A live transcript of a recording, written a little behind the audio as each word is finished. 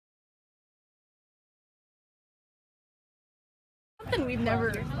something we've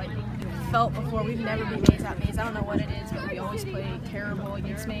never felt before. We've never been Maize at Maize. I don't know what it is, but we always play terrible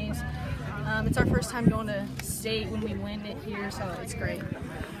against Maize. It's our first time going to state when we win it here, so it's great.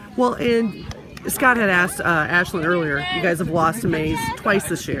 Well, and Scott had asked Ashlyn earlier, you guys have lost to Maize twice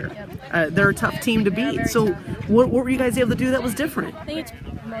this year. They're a tough team to beat. So what were you guys able to do that was different? I think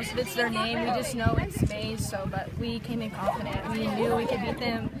most of it's their name. We just know it's Maize, but we came in confident. We knew we could beat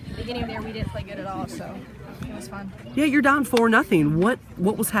them. Beginning there, we didn't play good at all, so it was fun. Yeah, you're down 4-0.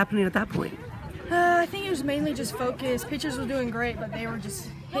 What was happening at that point? I think it was mainly just focus. Pitchers were doing great, but they were just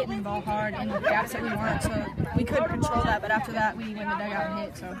hitting the ball hard in the gaps that we weren't, so we couldn't control that. But after that, we went in the dugout and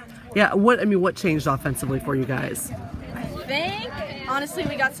hit. So. Yeah, what changed offensively for you guys? I think honestly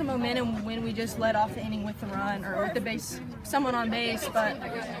we got some momentum when we just led off the inning with the run or with the base, someone on base. But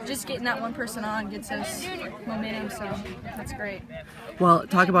just getting that one person on gets us momentum, so that's great. Well,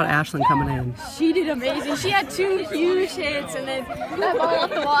 talk about Ashlyn coming in. She did amazing. She had 2 huge hits, and then that ball off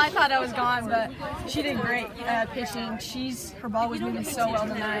the wall, I thought I was gone, but she did great pitching. Her ball was moving so well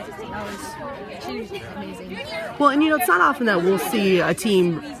tonight. She was amazing. Well, and it's not often that we'll see a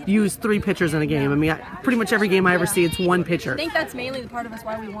team use 3 pitchers in a game. I mean, pretty much every game I ever see, it's 1 pitcher. I think that's mainly the part of us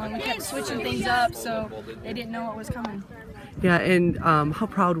why we won. We kept switching things up, so they didn't know what was coming. Yeah, and how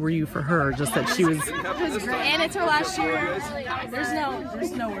proud were you for her? Just that she was. It was great, and it's her last year. There's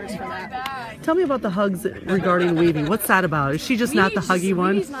no words for that. Tell me about the hugs regarding Weavy. What's that about? Is she just not the huggy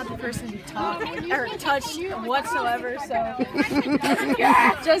one? Weavy's not the person to talk or touch whatsoever. So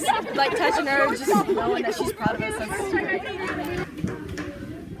just touching her, just knowing that she's proud of us. That's great.